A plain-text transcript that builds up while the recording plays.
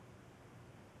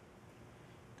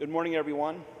Good morning,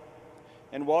 everyone,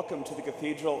 and welcome to the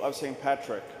Cathedral of St.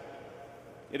 Patrick.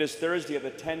 It is Thursday of the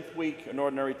 10th week in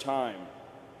Ordinary Time.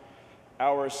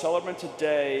 Our celebrant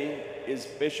today is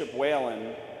Bishop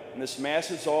Whalen, and this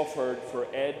Mass is offered for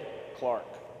Ed Clark.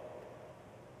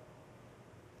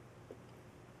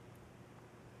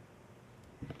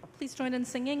 Please join in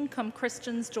singing Come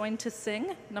Christians Join to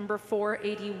Sing, number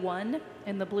 481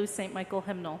 in the Blue St. Michael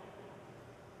hymnal.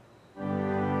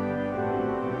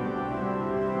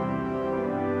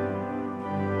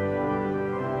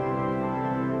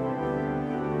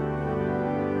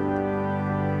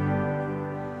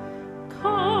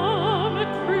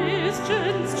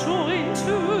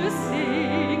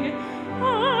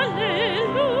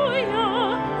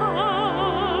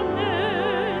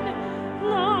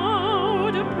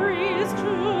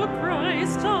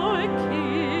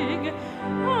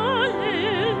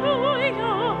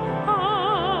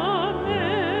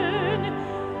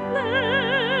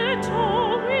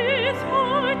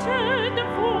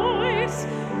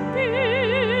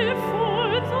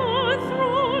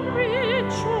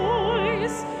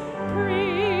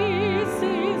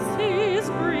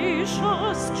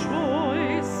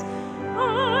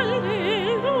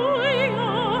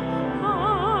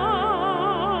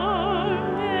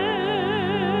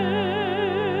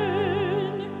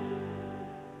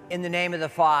 In the name of the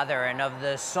Father, and of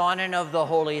the Son, and of the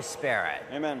Holy Spirit.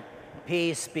 Amen.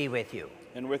 Peace be with you.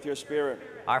 And with your spirit.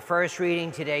 Our first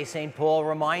reading today, St. Paul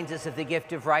reminds us of the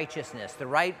gift of righteousness, the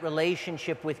right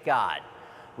relationship with God.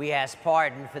 We ask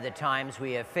pardon for the times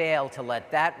we have failed to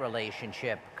let that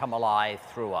relationship come alive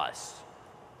through us.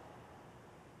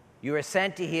 You are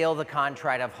sent to heal the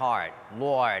contrite of heart.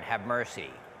 Lord, have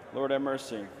mercy. Lord, have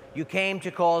mercy. You came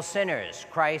to call sinners.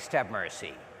 Christ, have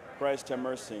mercy. Christ, have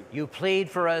mercy. You plead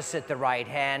for us at the right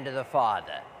hand of the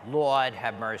Father. Lord,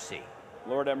 have mercy.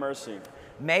 Lord, have mercy.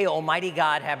 May Almighty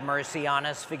God have mercy on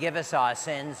us, forgive us our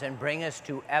sins, and bring us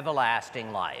to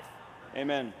everlasting life.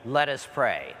 Amen. Let us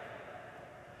pray.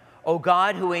 O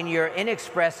God, who in your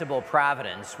inexpressible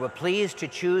providence were pleased to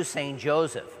choose St.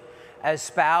 Joseph as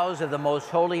spouse of the most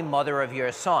holy mother of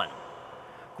your Son,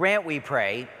 grant, we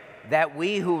pray, that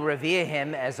we who revere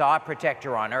him as our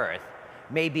protector on earth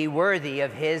may be worthy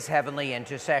of his heavenly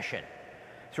intercession.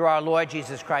 Through our Lord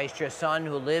Jesus Christ, your Son,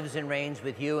 who lives and reigns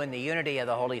with you in the unity of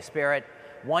the Holy Spirit,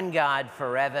 one God,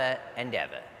 forever and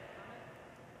ever.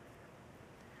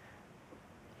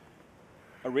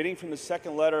 A reading from the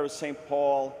second letter of St.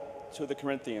 Paul to the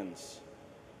Corinthians.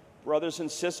 Brothers and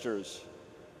sisters,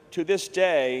 to this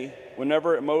day,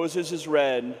 whenever Moses is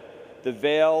read, the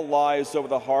veil lies over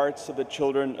the hearts of the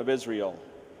children of Israel.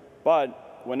 But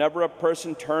whenever a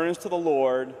person turns to the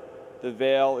Lord, the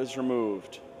veil is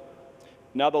removed.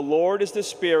 Now the Lord is the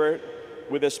Spirit.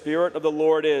 Where the Spirit of the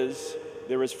Lord is,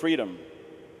 there is freedom.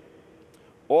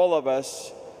 All of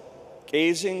us,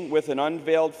 gazing with an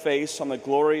unveiled face on the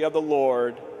glory of the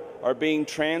Lord, are being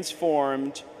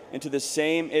transformed into the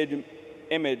same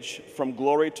image from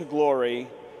glory to glory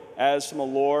as from the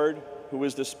Lord who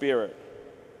is the Spirit.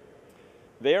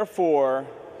 Therefore,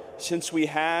 since we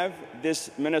have this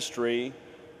ministry,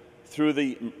 through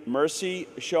the mercy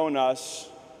shown us,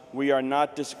 we are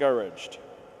not discouraged.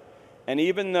 And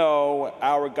even though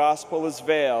our gospel is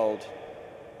veiled,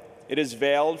 it is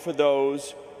veiled for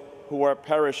those who are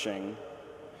perishing,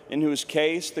 in whose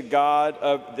case the God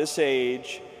of this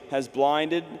age has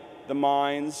blinded the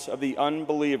minds of the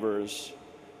unbelievers,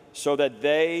 so that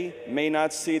they may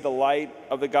not see the light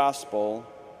of the gospel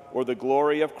or the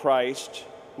glory of Christ,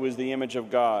 who is the image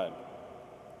of God.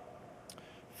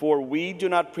 For we do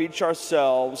not preach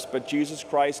ourselves, but Jesus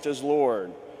Christ as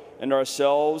Lord, and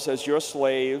ourselves as your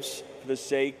slaves for the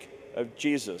sake of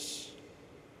Jesus.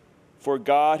 For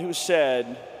God, who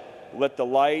said, "Let the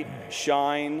light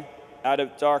shine out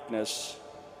of darkness,"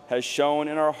 has shone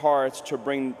in our hearts to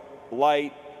bring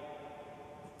light,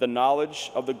 the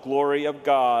knowledge of the glory of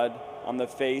God on the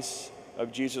face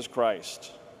of Jesus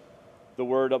Christ. The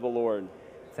word of the Lord.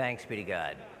 Thanks be to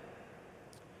God.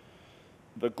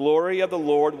 The glory of the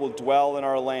Lord will dwell in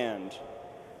our land.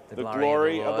 The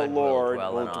glory of the Lord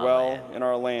will dwell in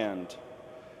our land.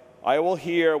 I will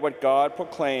hear what God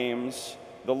proclaims,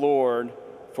 the Lord,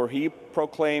 for he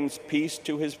proclaims peace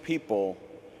to his people.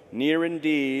 Near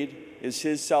indeed is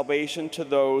his salvation to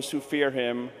those who fear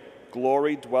him,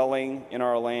 glory dwelling in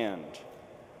our land.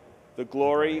 The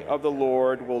glory of the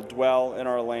Lord will dwell in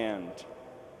our land.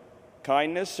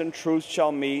 Kindness and truth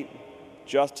shall meet,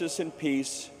 justice and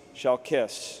peace shall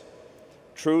kiss.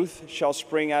 Truth shall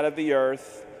spring out of the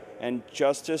earth, and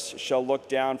justice shall look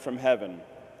down from heaven.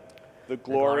 The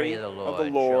glory of the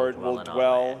Lord will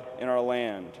dwell in our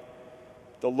land.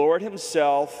 The Lord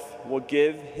himself will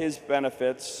give his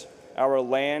benefits. Our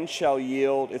land shall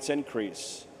yield its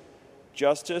increase.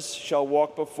 Justice shall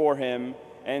walk before him,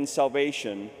 and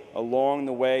salvation along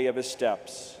the way of his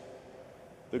steps.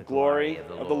 The glory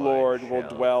of the Lord will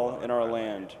dwell in our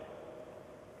land.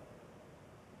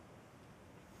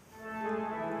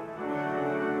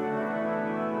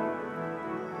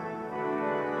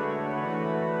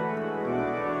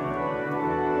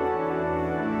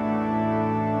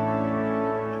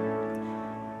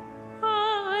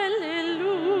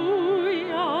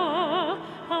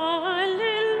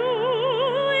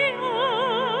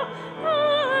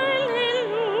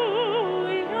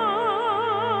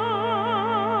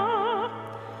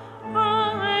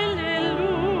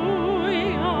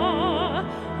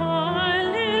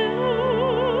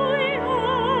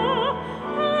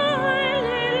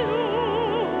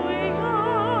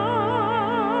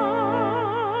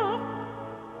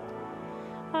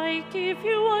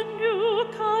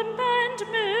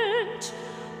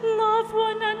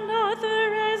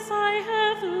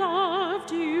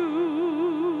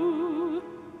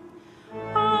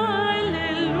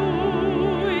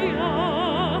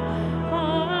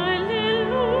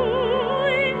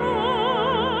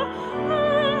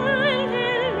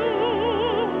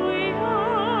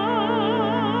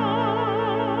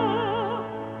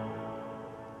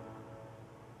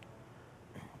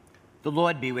 The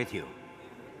Lord be with you.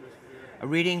 A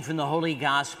reading from the Holy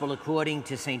Gospel according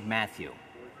to St. Matthew.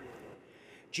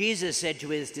 Jesus said to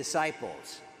his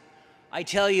disciples, I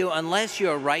tell you, unless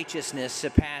your righteousness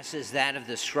surpasses that of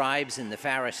the scribes and the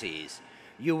Pharisees,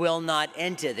 you will not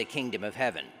enter the kingdom of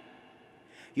heaven.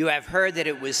 You have heard that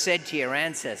it was said to your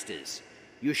ancestors,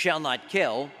 you shall not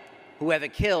kill. Whoever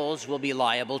kills will be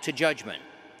liable to judgment.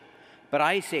 But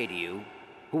I say to you,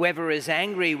 whoever is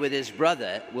angry with his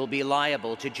brother will be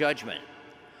liable to judgment.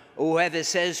 Whoever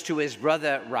says to his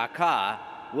brother, Raca,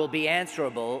 will be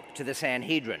answerable to the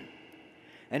Sanhedrin.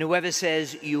 And whoever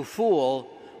says, you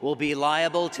fool, will be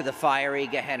liable to the fiery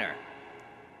Gehenna.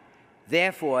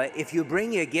 Therefore, if you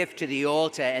bring your gift to the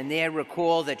altar and there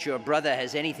recall that your brother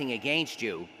has anything against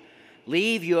you,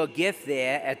 leave your gift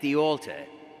there at the altar.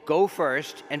 Go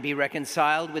first and be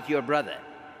reconciled with your brother,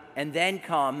 and then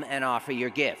come and offer your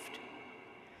gift.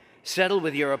 Settle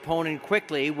with your opponent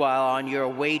quickly while on your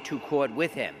way to court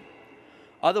with him.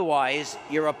 Otherwise,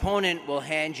 your opponent will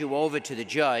hand you over to the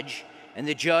judge, and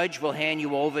the judge will hand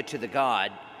you over to the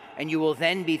guard, and you will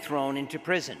then be thrown into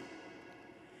prison.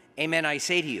 Amen, I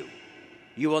say to you,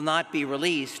 you will not be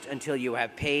released until you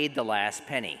have paid the last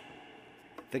penny.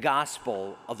 The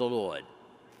Gospel of the Lord.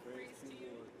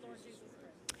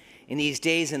 In these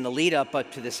days in the lead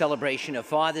up to the celebration of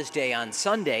Father's Day on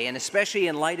Sunday, and especially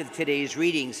in light of today's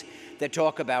readings that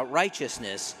talk about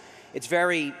righteousness, it's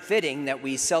very fitting that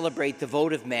we celebrate the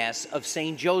votive Mass of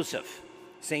St. Joseph.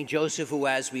 St. Joseph, who,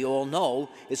 as we all know,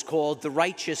 is called the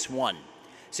Righteous One.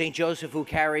 St. Joseph, who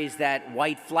carries that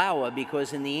white flower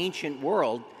because in the ancient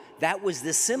world, that was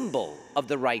the symbol of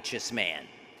the righteous man.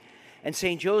 And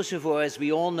St. Joseph, who, as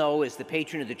we all know, is the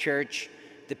patron of the Church,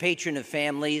 the patron of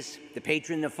families, the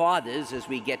patron of fathers as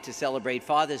we get to celebrate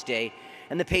Father's Day,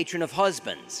 and the patron of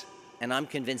husbands. And I'm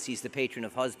convinced he's the patron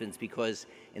of husbands because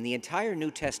in the entire New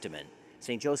Testament,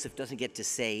 St. Joseph doesn't get to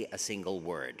say a single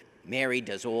word. Mary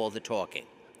does all the talking.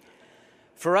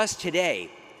 For us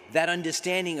today, that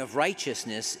understanding of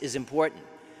righteousness is important.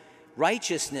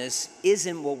 Righteousness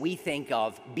isn't what we think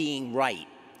of being right.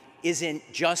 Isn't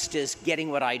justice getting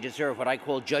what I deserve, what I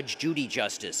call Judge Judy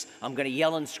justice. I'm going to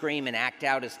yell and scream and act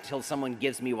out until someone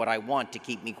gives me what I want to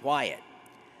keep me quiet.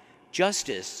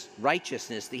 Justice,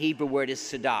 righteousness, the Hebrew word is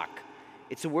sadak.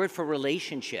 It's a word for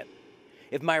relationship.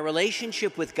 If my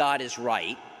relationship with God is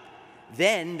right,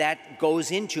 then that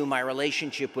goes into my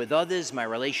relationship with others, my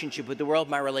relationship with the world,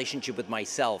 my relationship with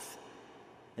myself.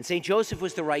 And St. Joseph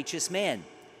was the righteous man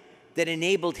that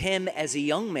enabled him as a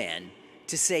young man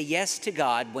to say yes to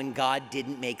God when God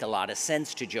didn't make a lot of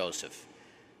sense to Joseph.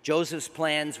 Joseph's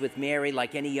plans with Mary,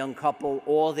 like any young couple,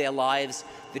 all their lives,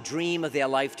 the dream of their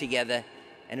life together,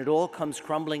 and it all comes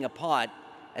crumbling apart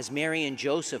as Mary and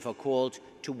Joseph are called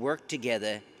to work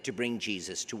together to bring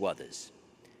Jesus to others.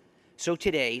 So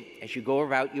today, as you go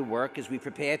about your work, as we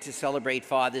prepare to celebrate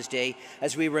Father's Day,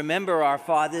 as we remember our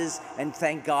fathers and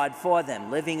thank God for them,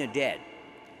 living or dead,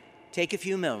 take a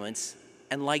few moments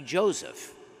and, like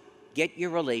Joseph, get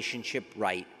your relationship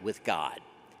right with God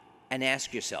and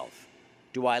ask yourself,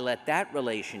 do I let that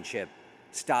relationship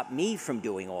stop me from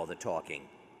doing all the talking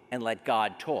and let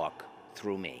God talk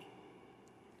through me?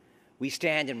 We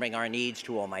stand and bring our needs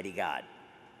to Almighty God.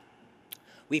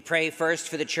 We pray first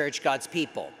for the Church, God's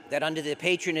people, that under the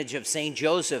patronage of St.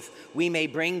 Joseph, we may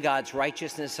bring God's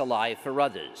righteousness alive for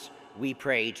others. We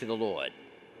pray to the Lord.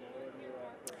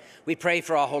 We pray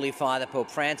for our Holy Father, Pope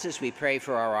Francis. We pray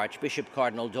for our Archbishop,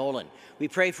 Cardinal Dolan. We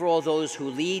pray for all those who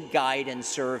lead, guide, and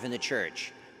serve in the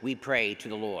Church. We pray to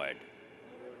the Lord.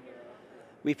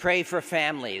 We pray for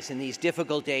families in these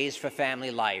difficult days for family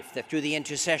life, that through the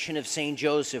intercession of St.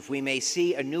 Joseph, we may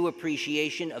see a new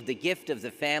appreciation of the gift of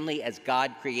the family as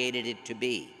God created it to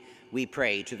be. We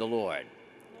pray to the Lord.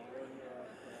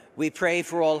 We pray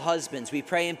for all husbands. We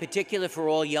pray in particular for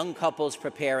all young couples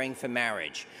preparing for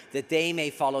marriage, that they may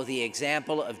follow the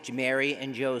example of Mary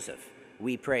and Joseph.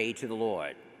 We pray to the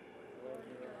Lord.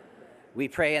 We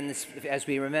pray as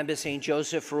we remember St.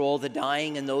 Joseph for all the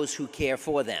dying and those who care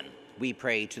for them. We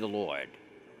pray to the Lord.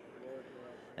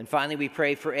 And finally, we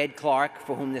pray for Ed Clark,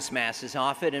 for whom this Mass is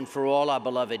offered, and for all our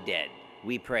beloved dead.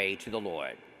 We pray to the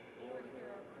Lord.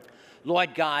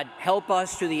 Lord God, help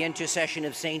us through the intercession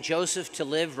of St. Joseph to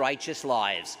live righteous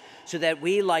lives, so that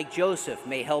we, like Joseph,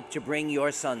 may help to bring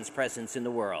your Son's presence in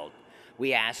the world.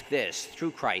 We ask this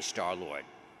through Christ our Lord.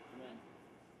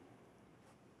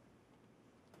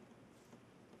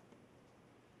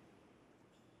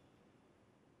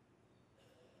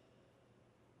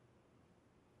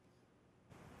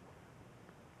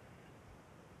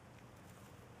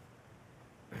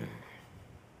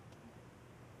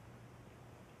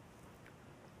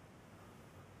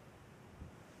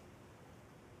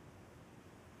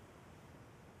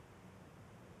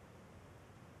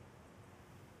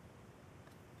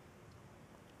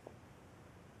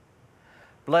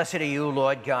 Blessed are you,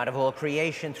 Lord God of all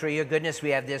creation. Through your goodness we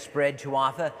have this bread to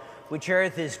offer, which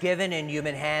earth is given and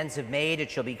human hands have made.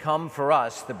 It shall become for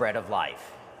us the bread of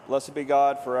life. Blessed be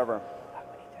God forever.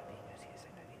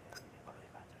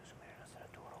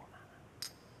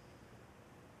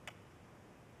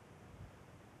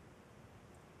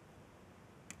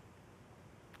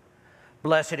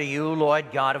 Blessed are you,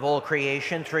 Lord God of all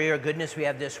creation. Through your goodness we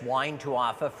have this wine to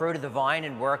offer, fruit of the vine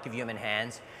and work of human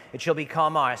hands. It shall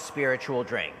become our spiritual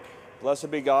drink. Blessed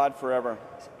be God forever.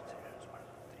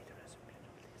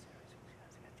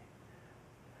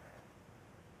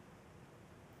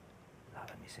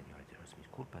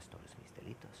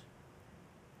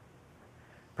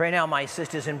 Pray now, my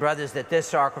sisters and brothers, that this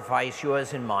sacrifice,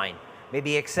 yours and mine, may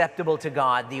be acceptable to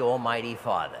God, the Almighty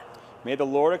Father. May the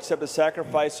Lord accept the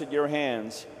sacrifice at your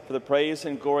hands for the praise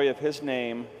and glory of his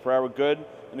name, for our good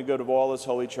and the good of all his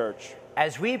holy church.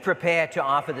 As we prepare to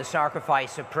offer the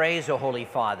sacrifice of praise, O Holy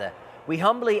Father, we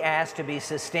humbly ask to be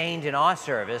sustained in our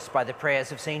service by the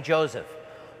prayers of St. Joseph,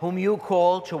 whom you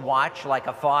call to watch like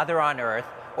a father on earth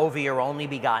over your only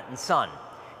begotten Son,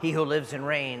 he who lives and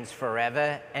reigns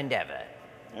forever and ever.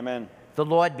 Amen. The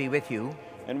Lord be with you.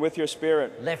 And with your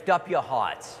spirit. Lift up your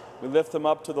hearts. We lift them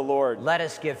up to the Lord. Let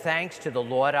us give thanks to the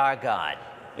Lord our God.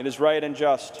 It is right and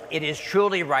just. It is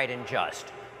truly right and just.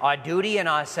 Our duty and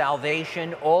our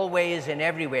salvation, always and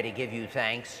everywhere to give you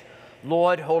thanks,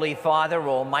 Lord, Holy Father,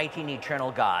 Almighty and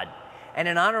eternal God, and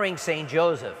in honoring St.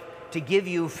 Joseph, to give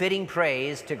you fitting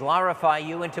praise, to glorify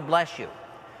you, and to bless you.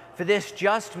 For this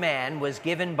just man was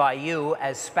given by you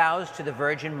as spouse to the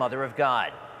Virgin Mother of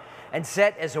God, and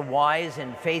set as a wise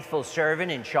and faithful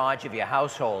servant in charge of your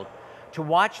household, to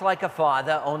watch like a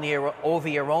father over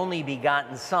your only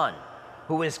begotten Son,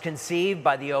 who was conceived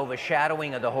by the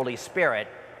overshadowing of the Holy Spirit,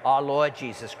 our Lord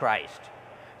Jesus Christ.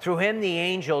 Through him the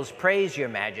angels praise your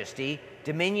majesty,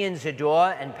 dominions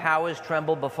adore, and powers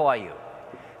tremble before you.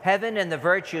 Heaven and the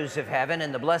virtues of heaven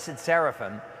and the blessed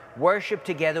seraphim worship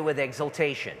together with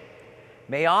exultation.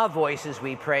 May our voices,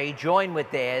 we pray, join with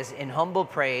theirs in humble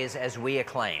praise as we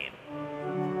acclaim.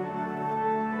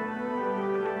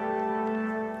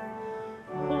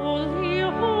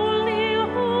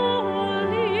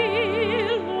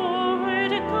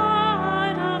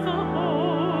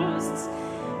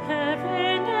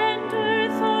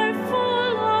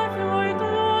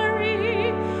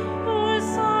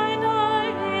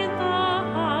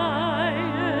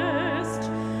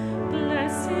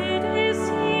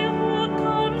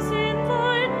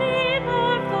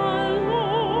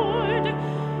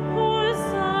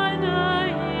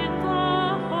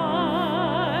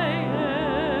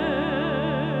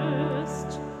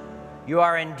 You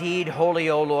are indeed holy,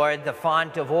 O Lord, the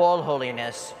font of all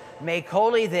holiness. Make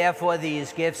holy, therefore,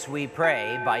 these gifts, we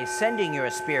pray, by sending your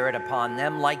Spirit upon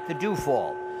them like the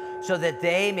dewfall, so that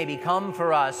they may become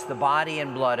for us the body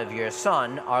and blood of your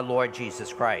Son, our Lord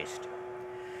Jesus Christ.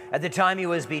 At the time he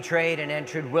was betrayed and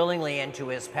entered willingly into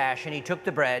his passion, he took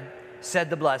the bread, said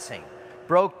the blessing,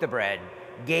 broke the bread,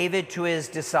 gave it to his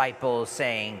disciples,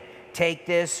 saying, "Take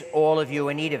this, all of you,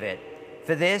 and eat of it.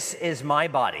 for this is my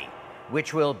body,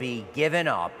 which will be given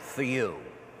up for you.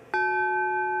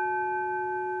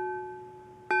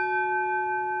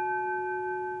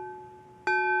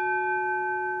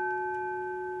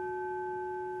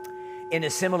 In a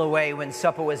similar way, when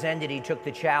supper was ended, he took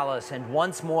the chalice, and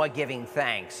once more giving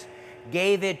thanks,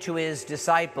 gave it to his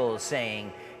disciples,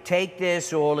 saying, "Take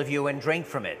this, all of you, and drink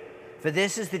from it, for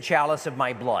this is the chalice of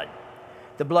my blood,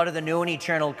 the blood of the new and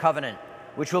eternal covenant,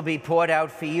 which will be poured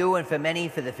out for you and for many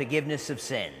for the forgiveness of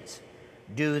sins.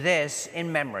 Do this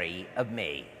in memory of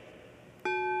me."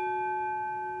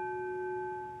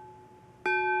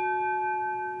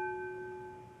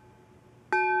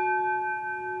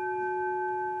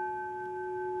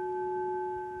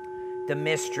 The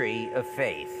mystery of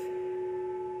faith.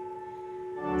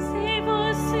 Save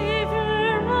us,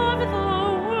 Savior of the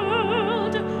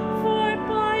world, for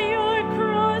by your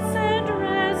cross and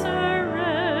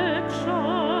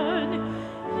resurrection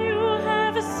you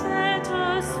have set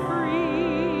us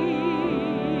free.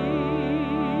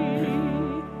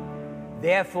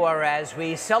 Therefore, as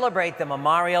we celebrate the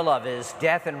memorial of his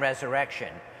death and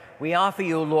resurrection, we offer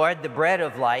you, Lord, the bread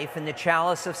of life and the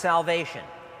chalice of salvation,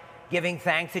 giving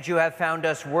thanks that you have found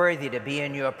us worthy to be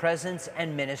in your presence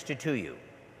and minister to you.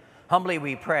 Humbly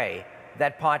we pray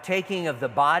that, partaking of the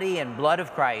body and blood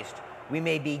of Christ, we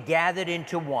may be gathered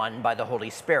into one by the Holy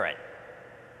Spirit.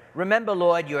 Remember,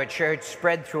 Lord, your church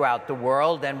spread throughout the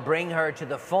world, and bring her to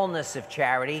the fullness of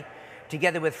charity,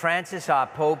 together with Francis, our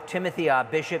Pope, Timothy, our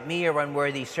Bishop, me, your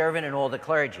unworthy servant, and all the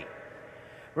clergy.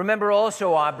 Remember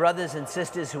also our brothers and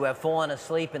sisters who have fallen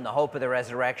asleep in the hope of the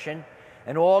resurrection,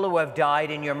 and all who have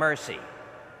died in your mercy.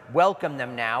 Welcome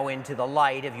them now into the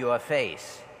light of your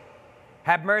face.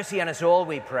 Have mercy on us all,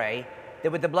 we pray,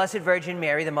 that with the Blessed Virgin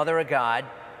Mary, the Mother of God,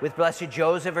 with Blessed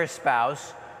Joseph, her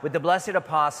spouse, with the blessed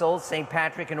apostles, St.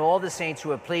 Patrick, and all the saints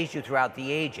who have pleased you throughout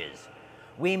the ages,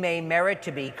 we may merit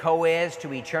to be co-heirs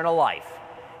to eternal life,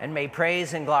 and may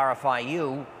praise and glorify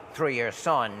you through your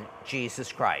Son,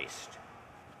 Jesus Christ.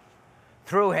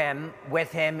 Through him,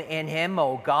 with him, in him,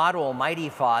 O God, Almighty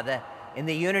Father, in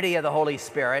the unity of the Holy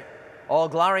Spirit, all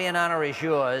glory and honor is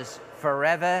yours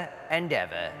forever and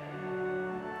ever.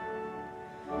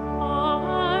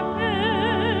 Amen,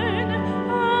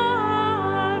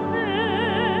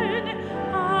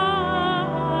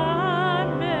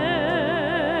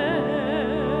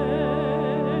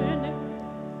 amen, amen.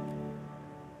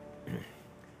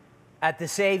 At the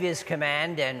Savior's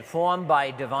command and formed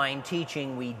by divine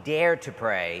teaching, we dare to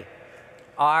pray,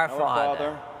 Our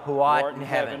Father, who art in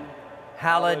heaven,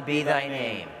 hallowed be thy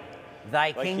name.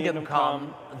 Thy kingdom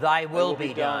come, thy will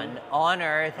be done, on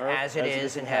earth as it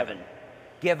is in heaven.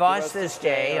 Give us this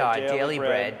day our daily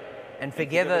bread, and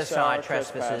forgive us our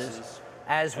trespasses,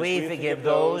 as we forgive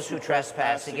those who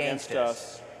trespass against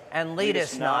us. And lead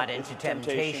us not into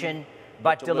temptation,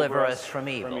 but deliver us from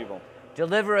evil.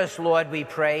 Deliver us, Lord, we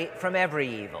pray, from every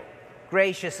evil.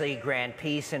 Graciously grant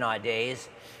peace in our days,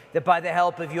 that by the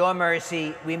help of your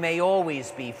mercy we may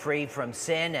always be free from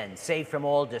sin and safe from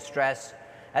all distress,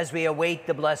 as we await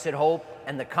the blessed hope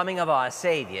and the coming of our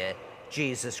Savior,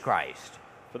 Jesus Christ.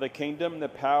 For the kingdom, the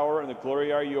power, and the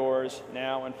glory are yours,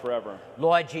 now and forever.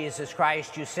 Lord Jesus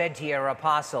Christ, you said to your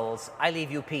apostles, I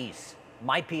leave you peace.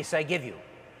 My peace I give you.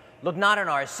 Look not on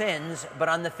our sins, but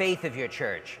on the faith of your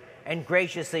church, and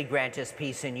graciously grant us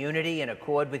peace and unity in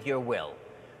accord with your will.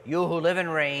 You who live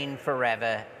and reign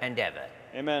forever and ever.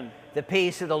 Amen. The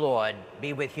peace of the Lord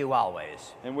be with you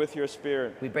always. And with your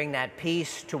spirit. We bring that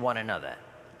peace to one another.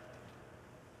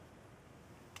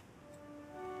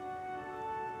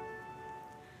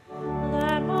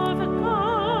 Lamb of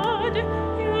God,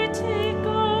 you take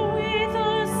away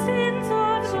the sins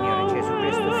of Signore the Gesù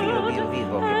Cristo, Figlio Dio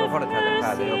vivo, che world, porta dal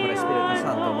Padre, con lo Spirito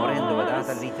Santo, morendo e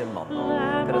data al vita il mondo.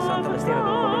 Per il santo mistero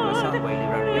del corpo del sangue,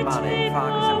 librare il male, e fa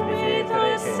che sempre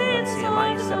fedele, non sia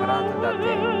mai separato da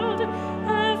te.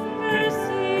 Have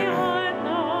mercy on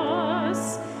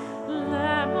us.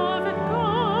 Lamb of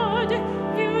God,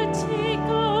 you take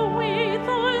away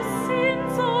the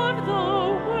sins of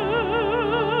the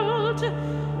world.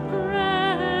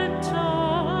 Grant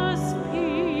us peace.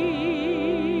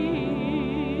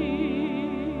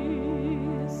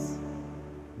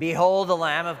 Behold the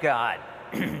Lamb of God.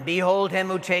 Behold him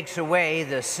who takes away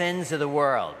the sins of the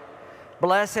world.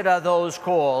 Blessed are those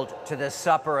called to the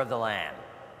supper of the Lamb.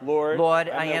 Lord,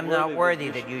 I am not worthy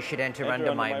that you should enter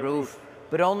under my roof,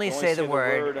 but only say the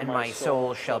word, and my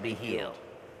soul shall be healed.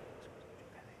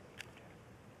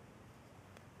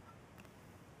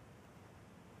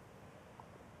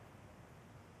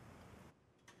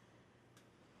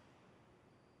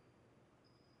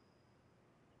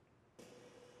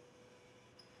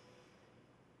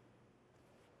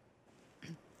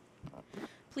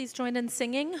 Please join in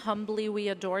singing Humbly We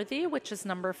Adore Thee, which is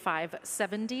number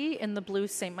 570 in the blue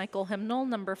St. Michael hymnal,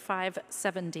 number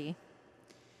 570.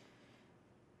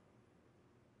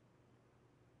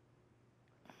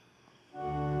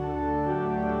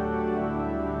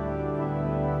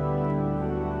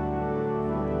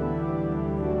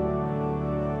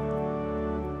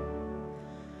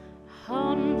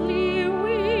 Humbly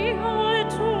we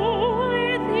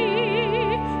adore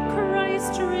thee,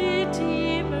 Christ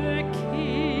Redeemer King.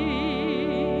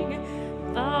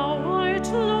 Thou art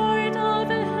Lord of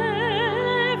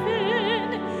heaven,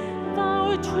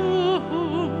 thou to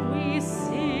whom we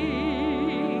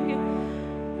sing.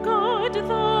 God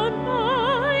the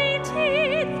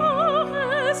mighty, thou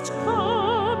hast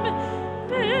come,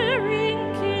 bearing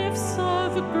gifts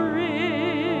of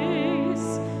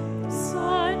grace.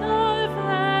 Son of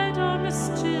Adam,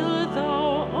 still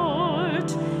thou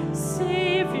art,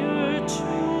 Savior to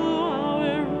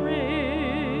our race.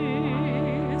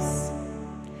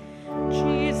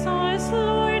 Jesus,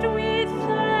 Lord, we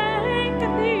thank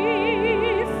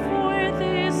thee for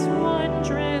this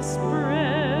wondrous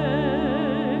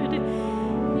bread.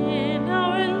 In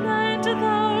our land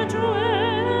thou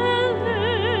dwellest,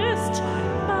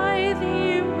 by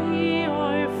thee we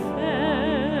are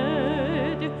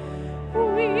fed.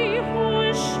 We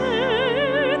who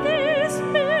share this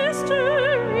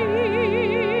mystery,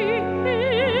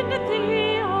 in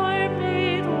thee are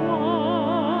made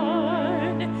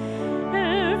one.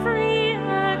 Every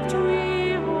act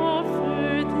we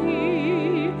offer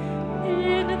thee,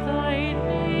 in thy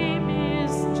name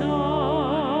is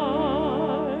done.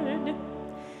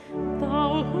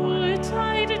 Thou who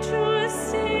died to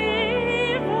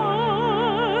save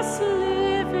us,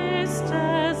 livest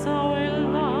as our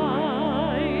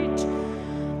light.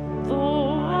 Though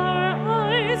our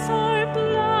eyes are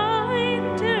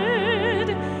blinded,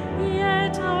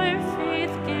 yet our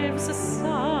faith gives us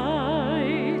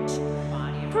sight.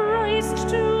 Christ,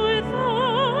 do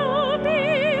thou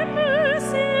be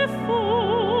merciful,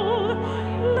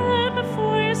 Lamb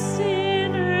for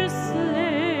sinners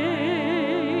slain.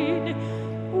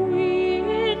 We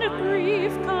in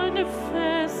grief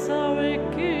confess our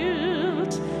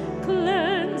guilt,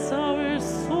 cleanse our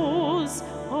souls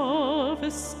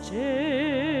of stain.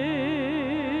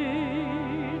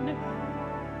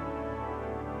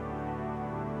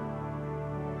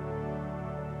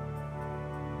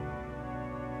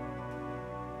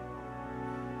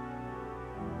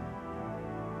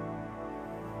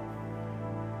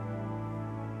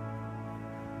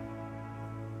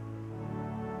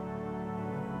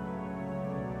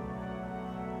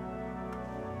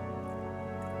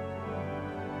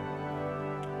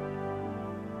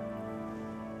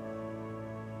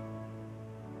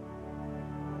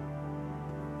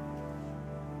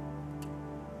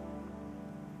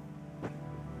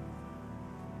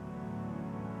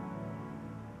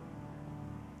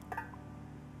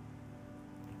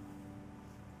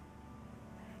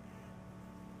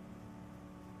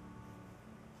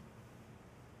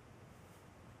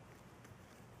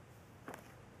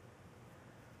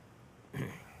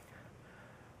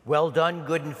 Well done,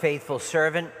 good and faithful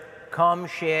servant. Come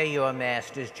share your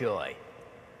master's joy.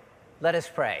 Let us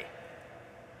pray.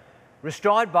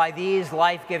 Restored by these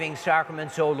life-giving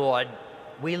sacraments, O Lord,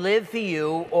 we live for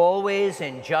you always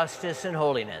in justice and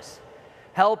holiness,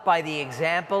 helped by the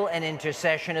example and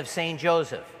intercession of Saint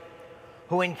Joseph,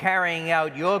 who in carrying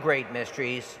out your great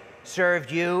mysteries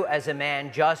served you as a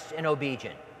man just and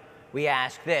obedient. We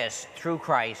ask this through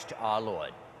Christ our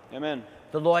Lord. Amen.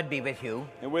 The Lord be with you.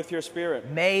 And with your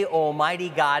spirit. May Almighty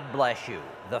God bless you,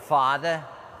 the Father,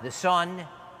 the Son,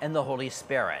 and the Holy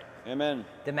Spirit. Amen.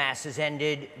 The Mass is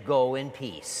ended. Go in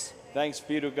peace. Thanks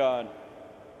be to God.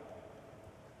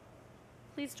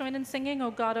 Please join in singing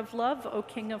O God of Love, O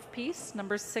King of Peace,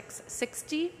 number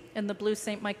 660 in the blue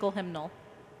St. Michael hymnal.